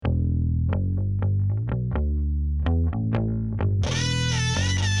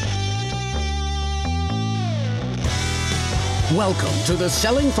Welcome to the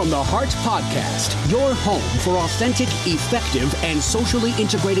Selling from the Heart podcast, your home for authentic, effective, and socially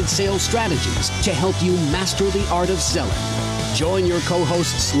integrated sales strategies to help you master the art of selling. Join your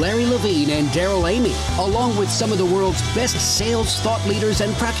co-hosts Larry Levine and Daryl Amy, along with some of the world's best sales thought leaders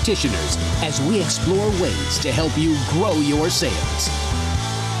and practitioners, as we explore ways to help you grow your sales.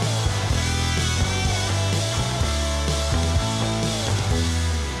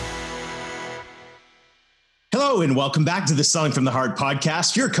 Hello and welcome back to the Selling from the Heart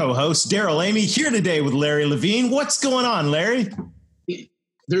podcast. Your co-host, Daryl Amy, here today with Larry Levine. What's going on, Larry?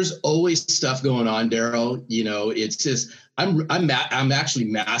 There's always stuff going on, Daryl. You know, it's just I'm actually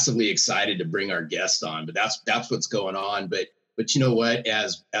massively excited to bring our guest on, but that's what's going on. But you know what?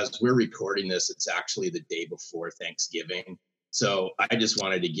 As we're recording this, it's actually the day before Thanksgiving. So I just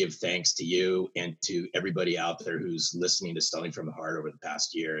wanted to give thanks to you and to everybody out there who's listening to Selling from the Heart over the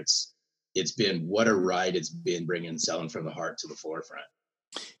past year. It's been what a ride it's been bringing Selling from the Heart to the forefront.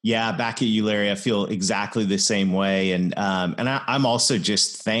 Yeah, back at you, Larry. I feel exactly the same way. And I'm also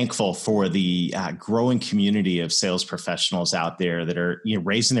just thankful for the growing community of sales professionals out there that are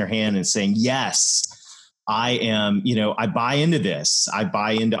raising their hand and saying, yes, I am, I buy into this. I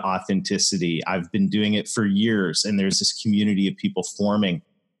buy into authenticity. I've been doing it for years. And there's this community of people forming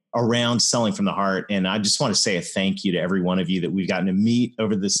around Selling from the Heart. And I just want to say a thank you to every one of you that we've gotten to meet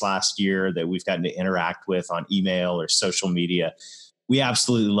over this last year, that we've gotten to interact with on email or social media. We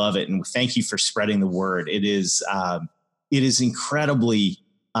absolutely love it. And thank you for spreading the word. It is incredibly,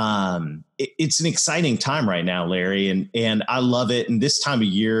 it's an exciting time right now, Larry. And I love it. And this time of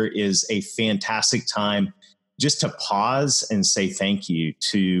year is a fantastic time just to pause and say thank you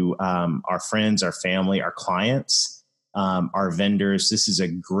to our friends, our family, our clients, our vendors. This is a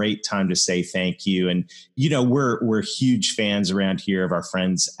great time to say thank you. And, we're huge fans around here of our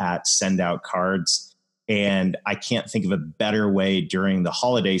friends at Send Out Cards. And I can't think of a better way during the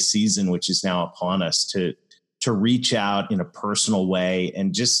holiday season, which is now upon us, to reach out in a personal way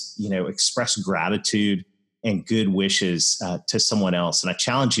and just, express gratitude and good wishes to someone else. And I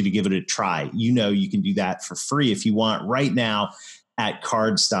challenge you to give it a try. You can do that for free if you want right now at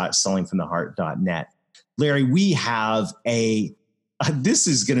cards.sellingfromtheheart.net. Larry, we have this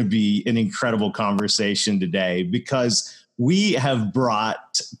is going to be an incredible conversation today, because we have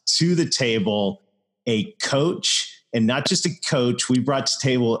brought to the table a coach, and not just a coach. We brought to the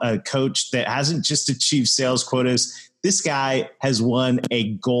table a coach that hasn't just achieved sales quotas. This guy has won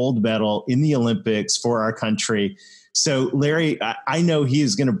a gold medal in the Olympics for our country. So Larry, I know he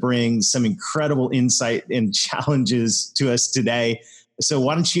is going to bring some incredible insight and challenges to us today. So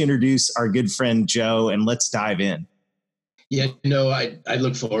why don't you introduce our good friend, Joe, and let's dive in. Yeah, I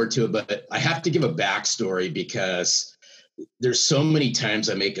look forward to it, but I have to give a backstory because there's so many times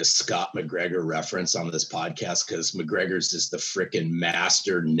I make a Scott McGregor reference on this podcast, because McGregor's is the freaking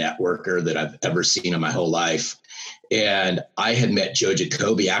master networker that I've ever seen in my whole life. And I had met Joe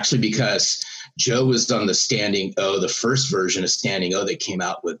Jacobi actually because Joe was on the Standing O, the first version of Standing O that came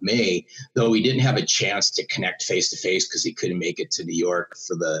out with me, though we didn't have a chance to connect face to face because he couldn't make it to New York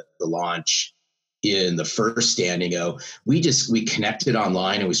for the launch in the first Standing O. We connected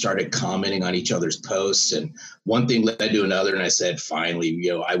online and we started commenting on each other's posts, and one thing led to another. And I said, finally,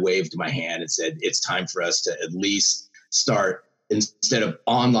 I waved my hand and said, it's time for us to at least start, instead of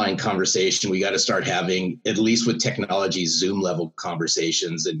online conversation, we got to start having, at least with technology, Zoom level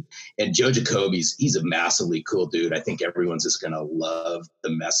conversations. And Joe Jacobi's, he's a massively cool dude. I think everyone's just going to love the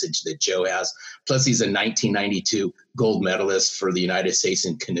message that Joe has. Plus he's a 1992 gold medalist for the United States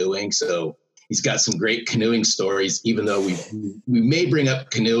in canoeing. So he's got some great canoeing stories, even though we may bring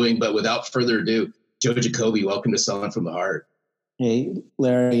up canoeing, but without further ado, Joe Jacobi, welcome to Selling from the Heart. Hey,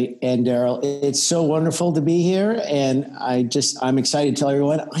 Larry and Daryl, it's so wonderful to be here. And I'm excited to tell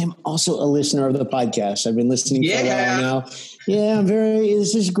everyone I'm also a listener of the podcast. I've been listening for a while now. Yeah,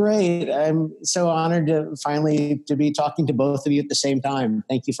 this is great. I'm so honored to be talking to both of you at the same time.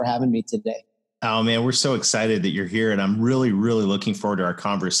 Thank you for having me today. Oh man, we're so excited that you're here, and I'm really, really looking forward to our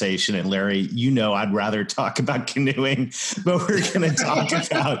conversation. And Larry, I'd rather talk about canoeing, but we're going to talk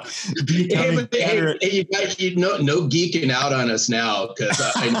about becoming better. Hey, you guys, no geeking out on us now, because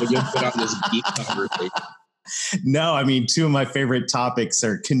I know you'll put on this geek conversation. No, I mean, two of my favorite topics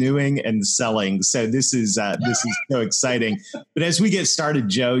are canoeing and selling. So this is so exciting. But as we get started,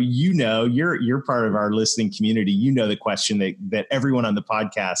 Joe, you're part of our listening community. The question that everyone on the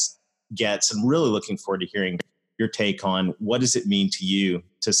podcast gets. I'm really looking forward to hearing your take on what does it mean to you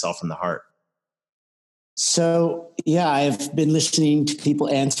to sell from the heart? So, I've been listening to people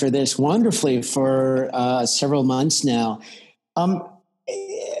answer this wonderfully for several months now.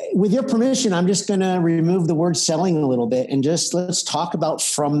 with your permission, I'm just going to remove the word selling a little bit and just let's talk about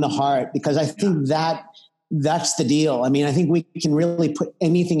from the heart, because I think that's the deal. I mean, I think we can really put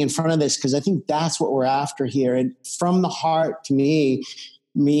anything in front of this because I think that's what we're after here. And from the heart to me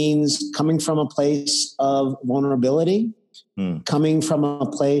means coming from a place of vulnerability, coming from a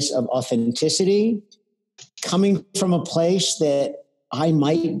place of authenticity, coming from a place that I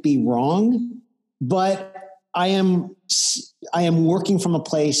might be wrong, but I am working from a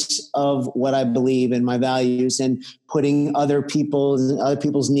place of what I believe in my values and putting other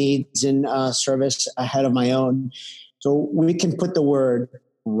people's needs and service ahead of my own. So we can put the word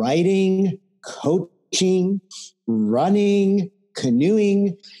writing, coaching, running,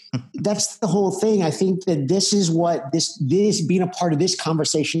 canoeing. That's the whole thing. I think that this is what this being a part of this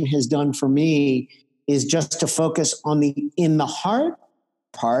conversation has done for me, is just to focus on the in the heart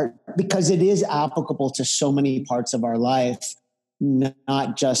part, because it is applicable to so many parts of our life,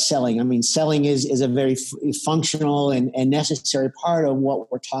 not just selling. I mean, selling is a very functional and necessary part of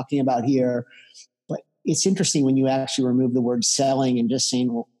what we're talking about here. But it's interesting when you actually remove the word selling and just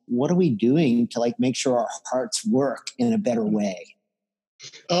saying, well, what are we doing to like make sure our hearts work in a better way?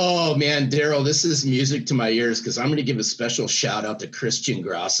 Oh man, Daryl, this is music to my ears, because I'm going to give a special shout out to Christian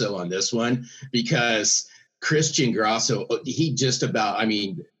Grasso on this one, because Christian Grasso, he just about, I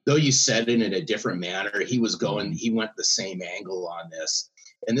mean, though you said it in a different manner, he went the same angle on this.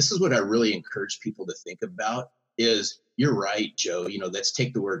 And this is what I really encourage people to think about is, you're right, Joe, let's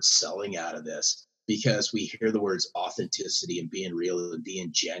take the word selling out of this, because we hear the words authenticity and being real and being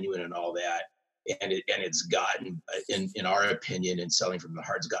genuine and all that. And it's gotten, in our opinion, and selling from the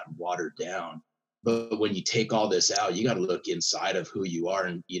heart's gotten watered down. But when you take all this out, you got to look inside of who you are.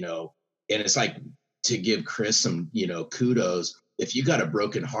 And, and it's like, to give Chris some, kudos. If you got a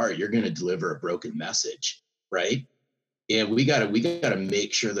broken heart, you're going to deliver a broken message, right? And we got to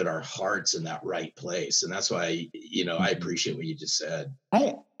make sure that our heart's in that right place. And that's why, I appreciate what you just said.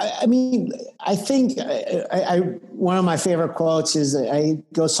 I mean, I think one of my favorite quotes is, I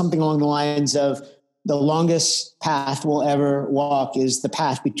go something along the lines of, the longest path we'll ever walk is the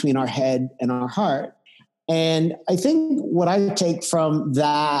path between our head and our heart. And I think what I take from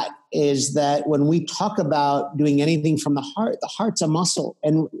that is that when we talk about doing anything from the heart's a muscle,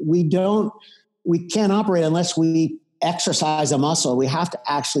 and we can't operate unless we exercise a muscle. We have to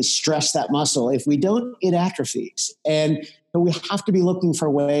actually stress that muscle. If we don't, it atrophies. And so we have to be looking for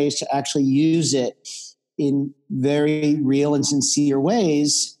ways to actually use it in very real and sincere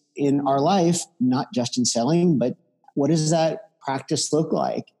ways in our life, not just in selling, but what does that practice look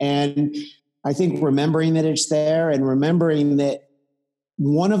like? And I think remembering that it's there, and remembering that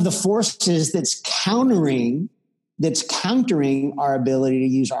one of the forces that's countering our ability to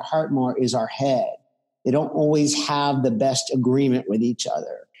use our heart more is our head. They don't always have the best agreement with each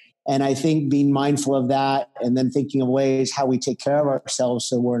other. And I think being mindful of that, and then thinking of ways how we take care of ourselves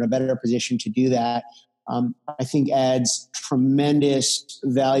so we're in a better position to do that, I think adds tremendous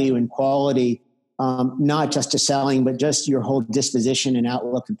value and quality, not just to selling, but just your whole disposition and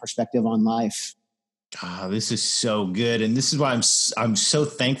outlook and perspective on life. Oh, this is so good. And this is why I'm so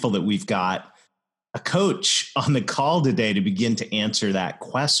thankful that we've got a coach on the call today to begin to answer that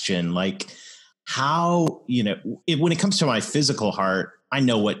question. Like, how, when it comes to my physical heart, I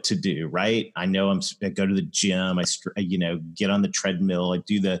know what to do, right? I know I go to the gym, I get on the treadmill, I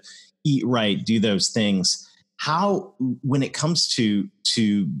do the eat right, do those things. How, when it comes to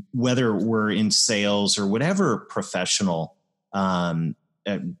whether we're in sales or whatever professional,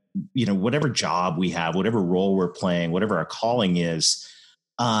 whatever job we have, whatever role we're playing, whatever our calling is,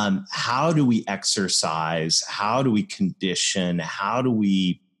 how do we exercise? How do we condition? How do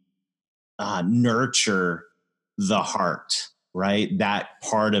we nurture the heart, right? That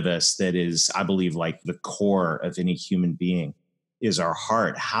part of us that is, I believe, like the core of any human being is our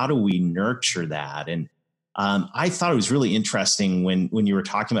heart. How do we nurture that? And I thought it was really interesting when you were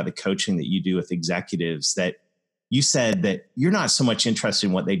talking about the coaching that you do with executives, that you said that you're not so much interested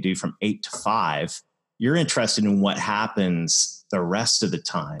in what they do from 8 to 5. You're interested in what happens the rest of the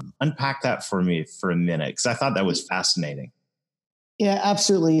time. Unpack that for me for a minute, because I thought that was fascinating. Yeah,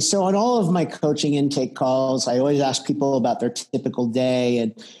 absolutely. So on all of my coaching intake calls, I always ask people about their typical day.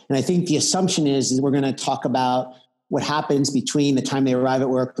 And I think the assumption is we're going to talk about what happens between the time they arrive at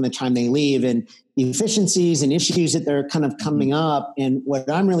work and the time they leave, and the efficiencies and issues that they're kind of coming up. And what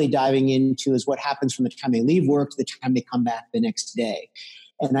I'm really diving into is what happens from the time they leave work to the time they come back the next day.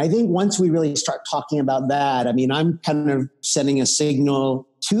 And I think once we really start talking about that, I mean, I'm kind of sending a signal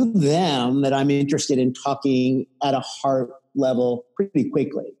to them that I'm interested in talking at a heart level pretty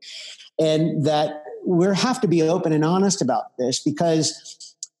quickly. And that we have to be open and honest about this,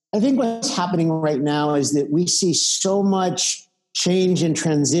 because I think what's happening right now is that we see so much change and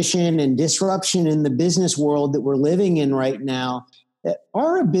transition and disruption in the business world that we're living in right now, that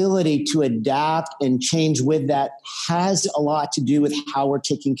our ability to adapt and change with that has a lot to do with how we're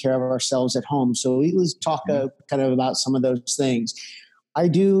taking care of ourselves at home. So let's talk kind of about some of those things. I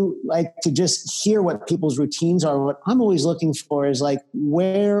do like to just hear what people's routines are. What I'm always looking for is like,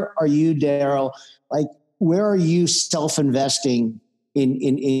 where are you, Daryl? Like, where are you self-investing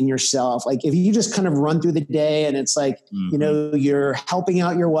in yourself? Like, if you just kind of run through the day and it's like, you know, you're helping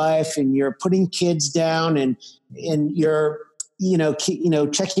out your wife and you're putting kids down and you're,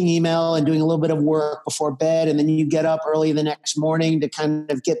 checking email and doing a little bit of work before bed. And then you get up early the next morning to kind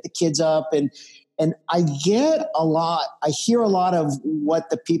of get the kids up. And I hear a lot of what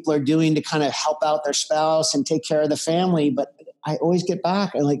the people are doing to kind of help out their spouse and take care of the family. But I always get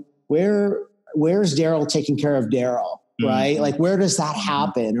back and like, where's Daryl taking care of Daryl? Right? Like, where does that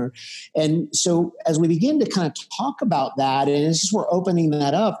happen? And so as we begin to kind of talk about that, and it's just, we're opening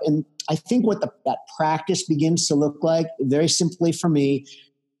that up. And I think what that practice begins to look like, very simply for me,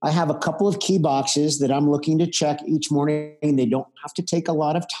 I have a couple of key boxes that I'm looking to check each morning. They don't have to take a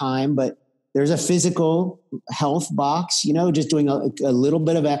lot of time, but there's a physical health box, just doing a little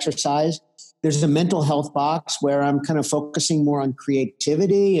bit of exercise. There's a mental health box where I'm kind of focusing more on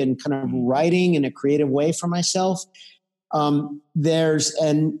creativity and kind of writing in a creative way for myself. There's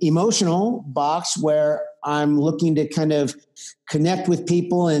an emotional box where I'm looking to kind of connect with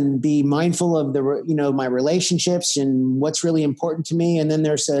people and be mindful of my relationships and what's really important to me. And then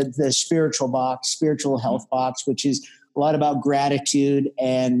there's the spiritual health box, which is a lot about gratitude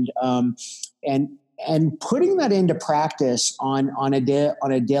and putting that into practice on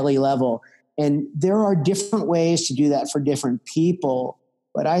a daily level. And there are different ways to do that for different people.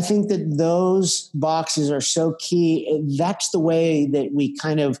 But I think that those boxes are so key. That's the way that we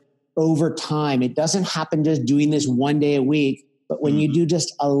kind of, over time, it doesn't happen just doing this one day a week, but when you do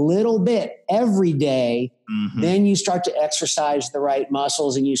just a little bit every day, then you start to exercise the right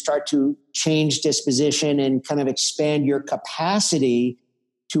muscles and you start to change disposition and kind of expand your capacity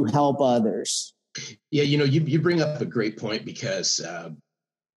to help others. Yeah, you bring up a great point because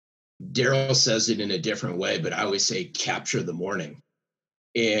Daryl says it in a different way, but I always say capture the morning.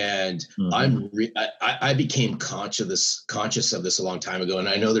 And I became conscious of this a long time ago. And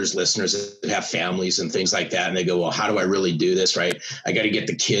I know there's listeners that have families and things like that. And they go, well, how do I really do this? Right. I got to get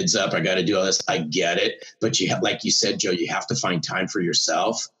the kids up. I got to do all this. I get it. But like you said, Joe, you have to find time for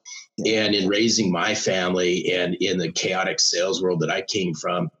yourself. And in raising my family and in the chaotic sales world that I came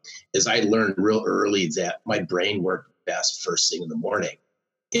from, is I learned real early that my brain worked best first thing in the morning.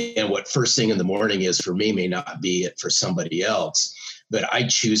 And what first thing in the morning is for me may not be it for somebody else. But I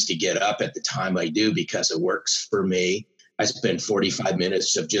choose to get up at the time I do because it works for me. I spend 45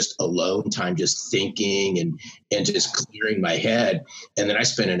 minutes of just alone time, just thinking and just clearing my head. And then I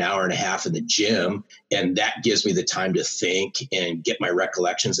spend an hour and a half in the gym, and that gives me the time to think and get my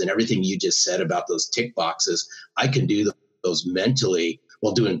recollections. And everything you just said about those tick boxes, I can do those mentally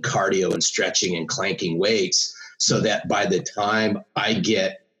while doing cardio and stretching and clanking weights, so that by the time I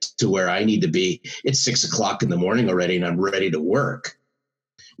get to where I need to be, it's 6 o'clock in the morning already and I'm ready to work.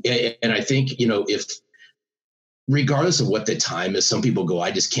 And I think, if regardless of what the time is, some people go,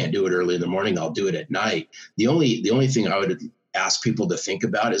 I just can't do it early in the morning. I'll do it at night. The only thing I would ask people to think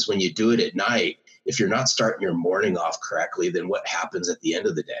about is when you do it at night, if you're not starting your morning off correctly, then what happens at the end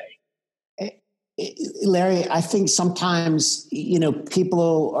of the day? Larry, I think sometimes,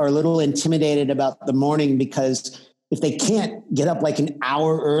 people are a little intimidated about the morning because if they can't get up like an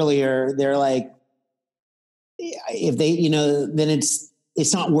hour earlier, they're like, if they, then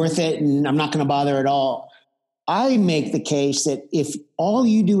it's not worth it and I'm not going to bother at all. I make the case that if all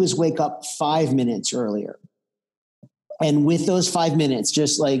you do is wake up 5 minutes earlier, and with those 5 minutes,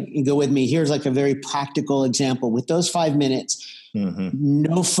 just like, go with me, here's like a very practical example. With those 5 minutes,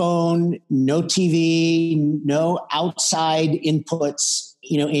 no phone, no TV, no outside inputs,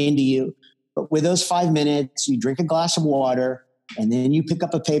 into you. But with those 5 minutes, you drink a glass of water, and then you pick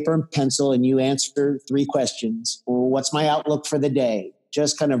up a paper and pencil and you answer 3 questions. Well, what's my outlook for the day?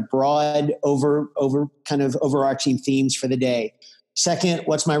 Just kind of broad overarching themes for the day. Second,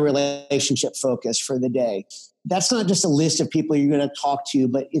 what's my relationship focus for the day? That's not just a list of people you're going to talk to,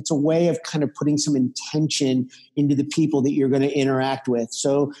 but it's a way of kind of putting some intention into the people that you're going to interact with.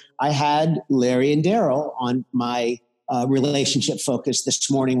 So I had Larry and Daryl on my relationship focus this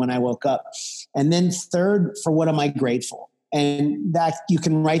morning when I woke up. And then third, for what am I grateful? And that you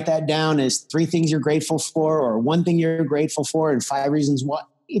can write that down as 3 things you're grateful for, or 1 thing you're grateful for, and 5 reasons why.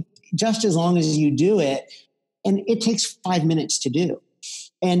 Just as long as you do it, and it takes 5 minutes to do.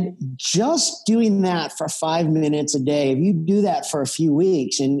 And just doing that for 5 minutes a day, if you do that for a few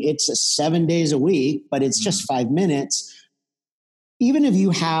weeks, and it's 7 days a week, but it's just 5 minutes, even if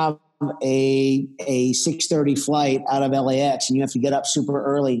you have a 6:30 flight out of LAX and you have to get up super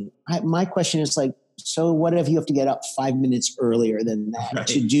early, my question is like, so what if you have to get up 5 minutes earlier than that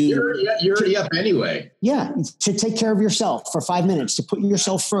to do? You're already up anyway. Yeah, to take care of yourself for 5 minutes, to put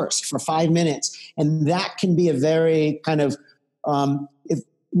yourself first for 5 minutes. And that can be a very kind of,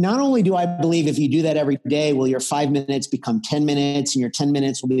 not only do I believe if you do that every day, will your 5 minutes become 10 minutes and your 10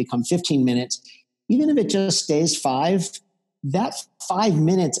 minutes will become 15 minutes. Even if it just stays 5, that 5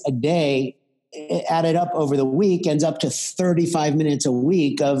 minutes a day added up over the week ends up to 35 minutes a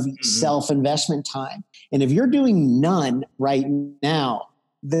week of self-investment time. And if you're doing none right now,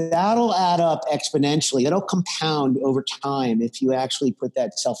 that'll add up exponentially. It'll compound over time if you actually put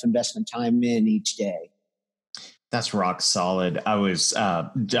that self-investment time in each day. That's rock solid. I was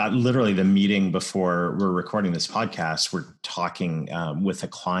literally the meeting before we're recording this podcast. We're talking with a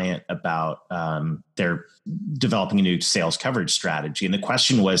client about they're developing a new sales coverage strategy. And the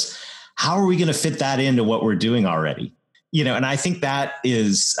question was, how are we going to fit that into what we're doing already? And I think that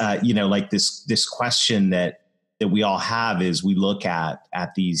is, like this question that we all have is we look at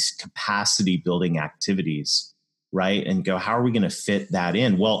these capacity building activities, right? And go, how are we going to fit that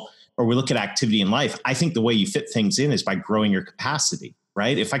in? Well, or we look at activity in life. I think the way you fit things in is by growing your capacity,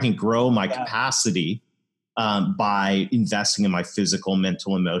 right? If I can grow my capacity by investing in my physical,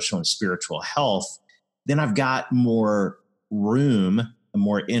 mental, emotional, and spiritual health, then I've got more room,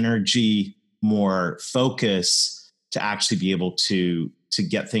 more energy, more focus to actually be able to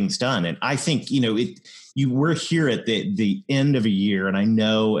get things done. And I think, we're here at the end of a year. And I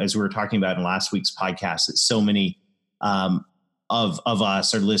know, as we were talking about in last week's podcast, that so many of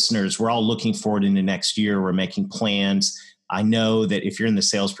us, our listeners, we're all looking forward into next year. We're making plans. I know that if you're in the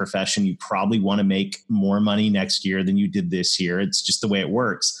sales profession, you probably want to make more money next year than you did this year. It's just the way it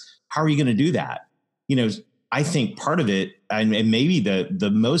works. How are you going to do that? I think part of it, and maybe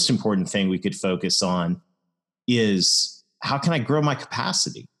the most important thing we could focus on is, how can I grow my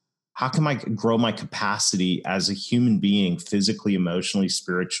capacity? How can I grow my capacity as a human being, physically, emotionally,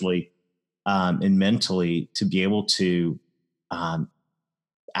 spiritually, and mentally, to be able to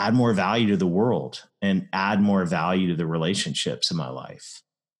add more value to the world and add more value to the relationships in my life?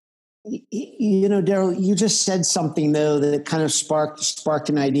 Daryl, you just said something though that kind of sparked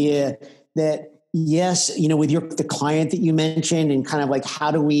an idea that, yes, with the client that you mentioned, and kind of like,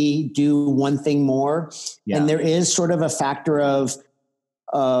 how do we do one thing more? Yeah. And there is sort of a factor of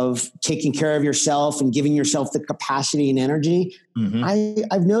taking care of yourself and giving yourself the capacity and energy. Mm-hmm.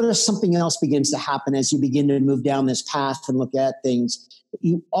 I've noticed something else begins to happen as you begin to move down this path and look at things.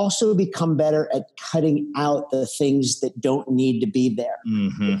 You also become better at cutting out the things that don't need to be there.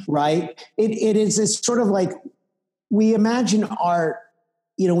 Mm-hmm. Right? It's sort of like, we imagine art,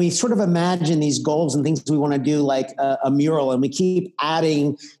 we sort of imagine these goals and things we want to do, like a mural, and we keep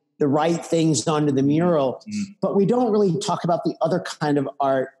adding the right things onto the mural, but we don't really talk about the other kind of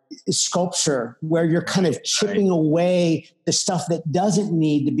art, sculpture, where you're kind of chipping away the stuff that doesn't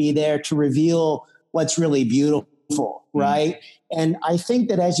need to be there to reveal what's really beautiful, right? And I think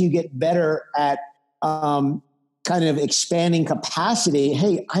that as you get better at kind of expanding capacity,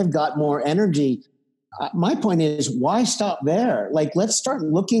 hey, I've got more energy. My point is, why stop there? Like, let's start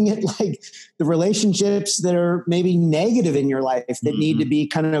looking at like the relationships that are maybe negative in your life that need to be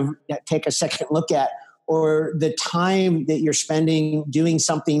kind of take a second look at, or the time that you're spending doing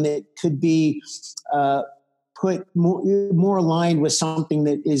something that could be put more aligned with something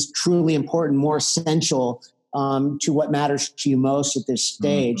that is truly important, more essential to what matters to you most at this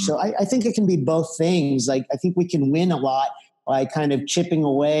stage. So I think it can be both things. Like, I think we can win a lot by kind of chipping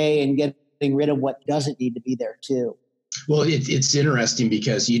away and getting rid of what doesn't need to be there too. Well, it's interesting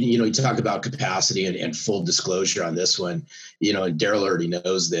because, you talk about capacity and full disclosure on this one, and Daryl already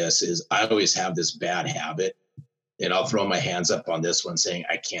knows this, is I always have this bad habit, and I'll throw my hands up on this one saying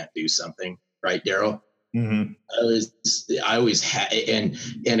I can't do something. Right, Daryl? Mm-hmm. I always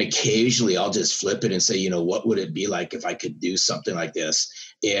and occasionally I'll just flip it and say, what would it be like if I could do something like this?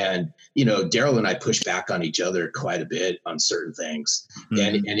 And, Daryl and I push back on each other quite a bit on certain things.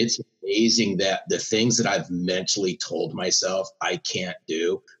 Mm-hmm. And it's amazing that the things that I've mentally told myself I can't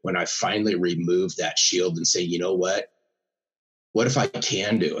do, when I finally remove that shield and say, what if I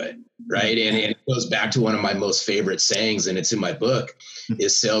can do it? Right. And it goes back to one of my most favorite sayings, and it's in my book,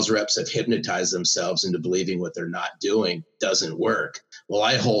 is sales reps have hypnotized themselves into believing what they're not doing doesn't work. Well,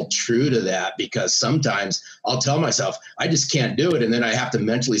 I hold true to that, because sometimes I'll tell myself I just can't do it. And then I have to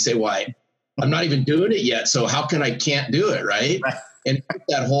mentally say, I'm not even doing it yet. So how can I can't do it? Right. and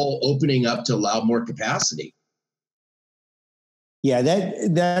that whole opening up to allow more capacity. Yeah,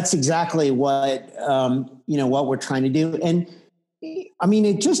 that's exactly what what we're trying to do. And I mean,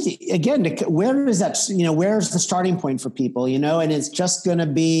 it just, again, where is that, where's the starting point for people, and it's just going to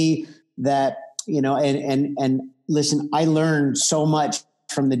be that, and listen, I learned so much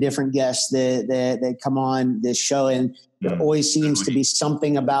from the different guests that come on this show. And there always seems to be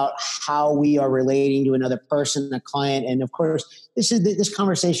something about how we are relating to another person, a client. And of course, this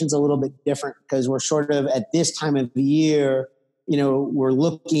conversation's a little bit different because we're sort of at this time of the year, we're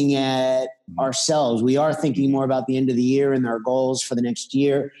looking at ourselves. We are thinking more about the end of the year and our goals for the next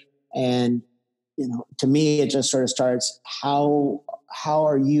year. And, to me, it just sort of starts, how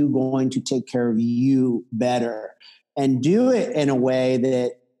are you going to take care of you better and do it in a way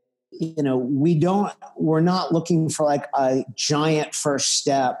that, we're not looking for like a giant first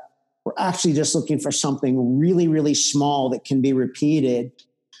step. We're actually just looking for something really, really small that can be repeated.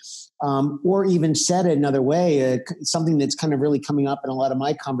 Or even said another way, something that's kind of really coming up in a lot of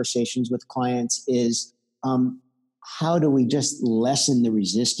my conversations with clients is how do we just lessen the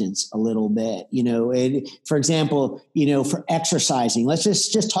resistance a little bit? For example, for exercising, let's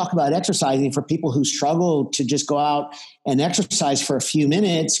just talk about exercising for people who struggle to just go out and exercise for a few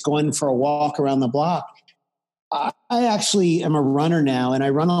minutes, going for a walk around the block. I actually am a runner now, and I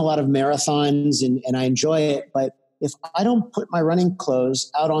run a lot of marathons and I enjoy it, but if I don't put my running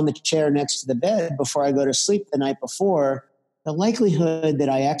clothes out on the chair next to the bed before I go to sleep the night before, the likelihood that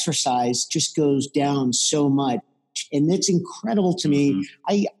I exercise just goes down so much. And it's incredible to me.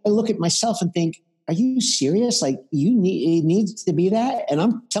 I look at myself and think, are you serious? Like it needs to be that? And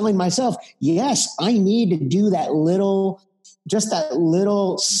I'm telling myself, yes, I need to do that little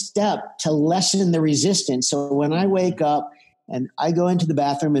step to lessen the resistance. So when I wake up, and I go into the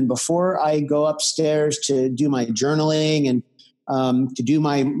bathroom, and before I go upstairs to do my journaling and to do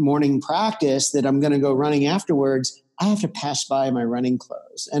my morning practice that I'm going to go running afterwards, I have to pass by my running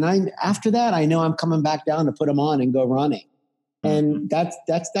clothes. And after that, I know I'm coming back down to put them on and go running. And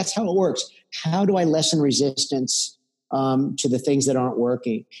that's how it works. How do I lessen resistance to the things that aren't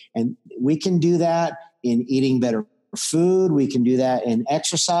working? And we can do that in eating better food. We can do that in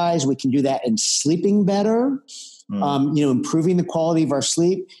exercise. We can do that in sleeping better. Improving the quality of our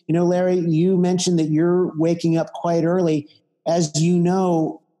sleep. Larry, you mentioned that you're waking up quite early. As you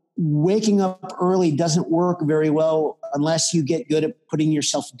know, waking up early doesn't work very well unless you get good at putting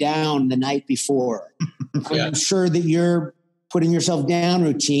yourself down the night before. Yeah. I'm sure that your putting yourself down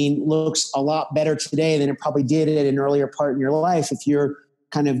routine looks a lot better today than it probably did at an earlier part in your life if you're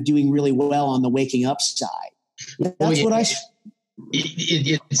kind of doing really well on the waking up side.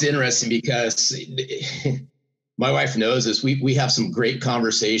 It's interesting because my wife knows this. We have some great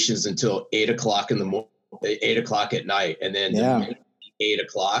conversations until 8 o'clock 8 o'clock at night. And then 8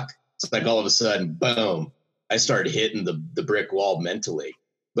 o'clock, it's like all of a sudden, boom, I started hitting the brick wall mentally.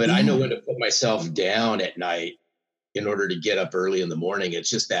 But I know when to put myself down at night in order to get up early in the morning. It's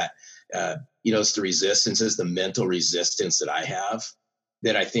just that, it's the resistance, it's the mental resistance that I have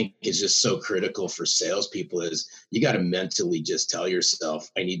that I think is just so critical for salespeople is you got to mentally just tell yourself,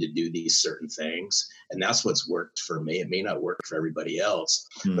 I need to do these certain things. And that's what's worked for me. It may not work for everybody else,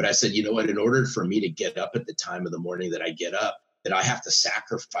 but I said, you know what, in order for me to get up at the time of the morning that I get up, that I have to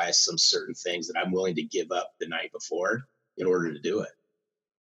sacrifice some certain things that I'm willing to give up the night before in order to do it.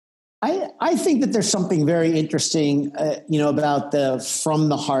 I think that there's something very interesting, about the from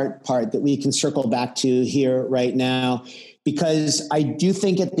the heart part that we can circle back to here right now, because I do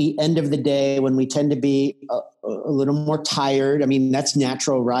think at the end of the day, when we tend to be a little more tired, I mean, that's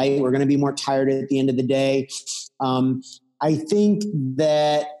natural, right? We're going to be more tired at the end of the day. I think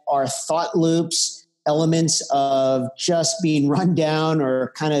that our thought loops, elements of just being run down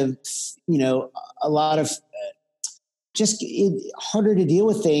or kind of, a lot of just harder to deal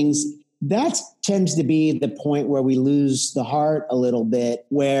with things, that tends to be the point where we lose the heart a little bit,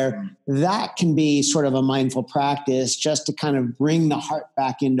 where that can be sort of a mindful practice just to kind of bring the heart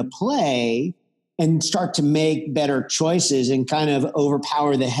back into play and start to make better choices and kind of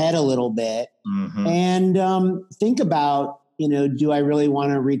overpower the head a little bit. And think about, do I really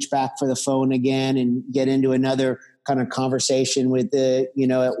want to reach back for the phone again and get into another kind of conversation with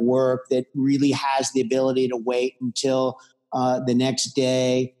at work that really has the ability to wait until the next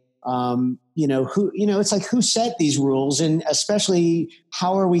day? It's like, who set these rules? And especially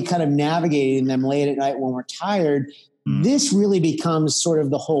how are we kind of navigating them late at night when we're tired? This really becomes sort of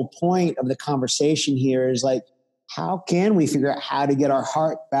the whole point of the conversation here is like, how can we figure out how to get our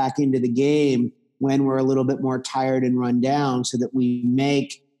heart back into the game when we're a little bit more tired and run down so that we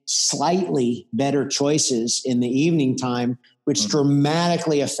make slightly better choices in the evening time, which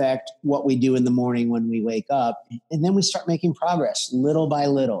dramatically affect what we do in the morning when we wake up. And then we start making progress little by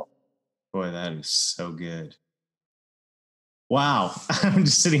little. Boy, that is so good. Wow. I'm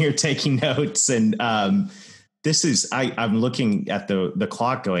just sitting here taking notes, and this is, I'm looking at the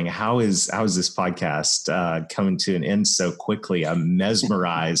clock going, how is this podcast coming to an end so quickly? I'm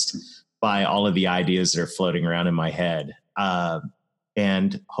mesmerized by all of the ideas that are floating around in my head.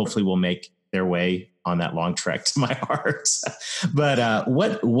 And hopefully will make their way on that long trek to my heart. But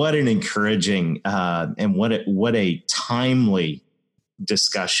what an encouraging and what a timely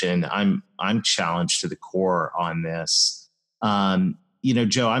discussion. I'm challenged to the core on this.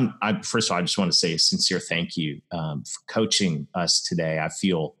 Joe, first of all, I just want to say a sincere thank you for coaching us today. I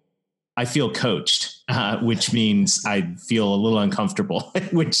feel coached, which means I feel a little uncomfortable,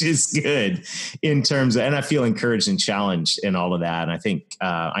 which is good in terms of, and I feel encouraged and challenged in all of that. And I think,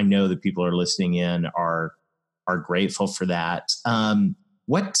 I know that people are listening in are grateful for that.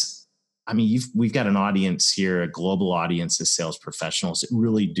 We've got an audience here, a global audience of sales professionals that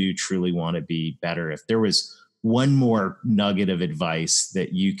really do truly want to be better. If there was one more nugget of advice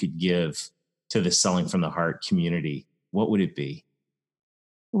that you could give to the Selling from the Heart community, what would it be?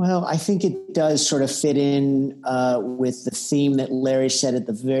 Well, I think it does sort of fit in with the theme that Larry said at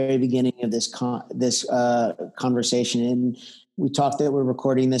the very beginning of this conversation. And we talked that we're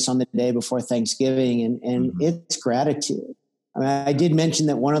recording this on the day before Thanksgiving, and it's gratitude. I mean, I did mention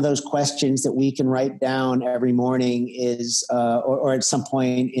that one of those questions that we can write down every morning is, or at some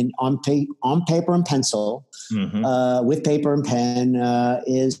point on paper and pencil, with paper and pen,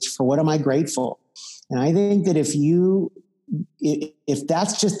 is for what am I grateful? And I think that if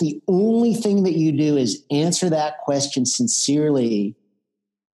that's just the only thing that you do is answer that question sincerely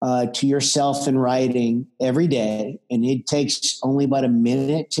to yourself in writing every day, and it takes only about a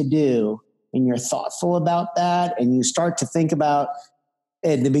minute to do, and you're thoughtful about that, and you start to think about,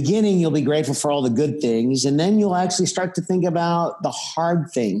 at the beginning, you'll be grateful for all the good things, and then you'll actually start to think about the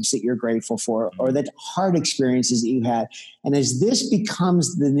hard things that you're grateful for, or the hard experiences that you had. And as this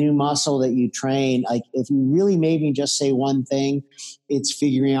becomes the new muscle that you train, like if you really made me just say one thing, it's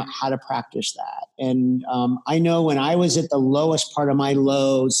figuring out how to practice that. And I know when I was at the lowest part of my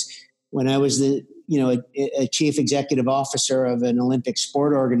lows, when I was a chief executive officer of an Olympic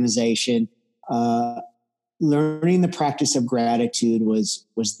sport organization, learning the practice of gratitude was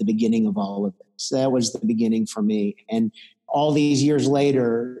the beginning of all of this. That was the beginning for me. And all these years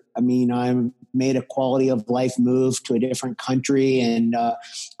later, I mean, I'm made a quality of life move to a different country. And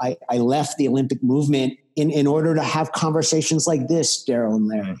I left the Olympic movement in order to have conversations like this, Daryl and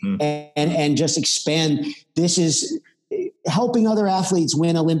Larry, and just expand. This is helping other athletes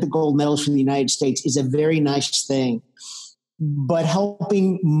win Olympic gold medals for the United States is a very nice thing. But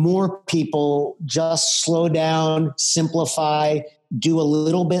helping more people just slow down, simplify, do a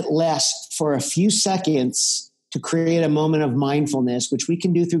little bit less for a few seconds to create a moment of mindfulness, which we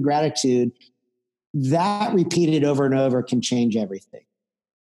can do through gratitude, that repeated over and over can change everything.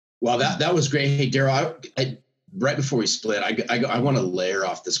 Well, that was great. Hey, Daryl, right before we split, I want to layer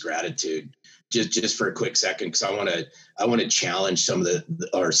off this gratitude just for a quick second, because I want to challenge some of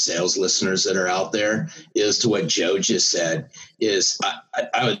our sales listeners that are out there is to what Joe just said. Is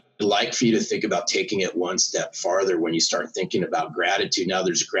I would like for you to think about taking it one step farther when you start thinking about gratitude. Now,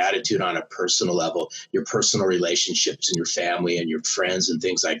 there's gratitude on a personal level, your personal relationships and your family and your friends and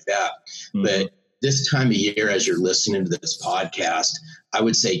things like that. But this time of year, as you're listening to this podcast, I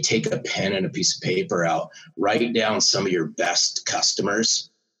would say take a pen and a piece of paper out, write down some of your best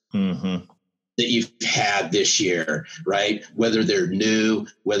customers that you've had this year, right? Whether they're new,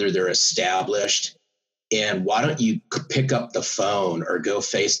 whether they're established. And why don't you pick up the phone or go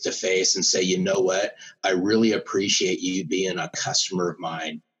face to face and say, you know what? I really appreciate you being a customer of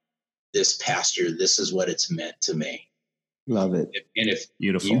mine this past year. This is what it's meant to me. Love it. And if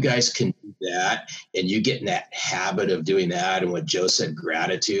Beautiful. You guys can do that and you get in that habit of doing that, and what Joe said,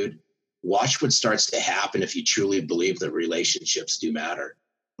 gratitude, watch what starts to happen if you truly believe that relationships do matter.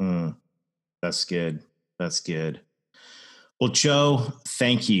 That's good. That's good. Well, Joe,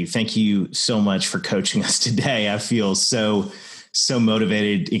 thank you. Thank you so much for coaching us today. I feel so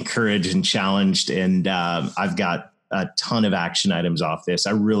motivated, encouraged, and challenged. And I've got a ton of action items off this.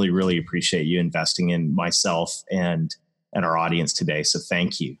 I really, really appreciate you investing in myself and our audience today. So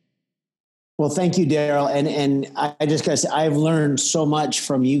thank you. Well, thank you, Daryl. And I just got to say, I've learned so much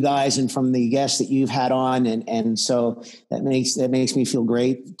from you guys and from the guests that you've had on. And so that makes me feel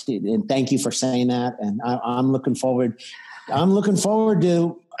great. And thank you for saying that. And I'm looking forward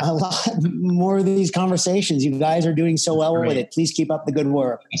to a lot more of these conversations. You guys are doing so well with it. Please keep up the good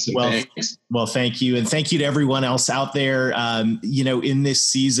work. Well, thank you. And thank you to everyone else out there. In this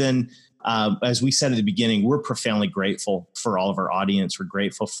season, as we said at the beginning, we're profoundly grateful for all of our audience. We're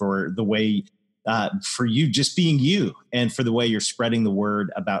grateful for the way, for you just being you, and for the way you're spreading the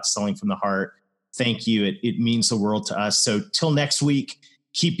word about selling from the heart. Thank you. It means the world to us. So till next week,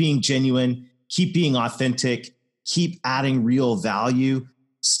 keep being genuine, keep being authentic, keep adding real value,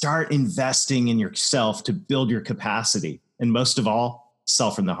 start investing in yourself to build your capacity. And most of all,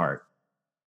 sell from the heart.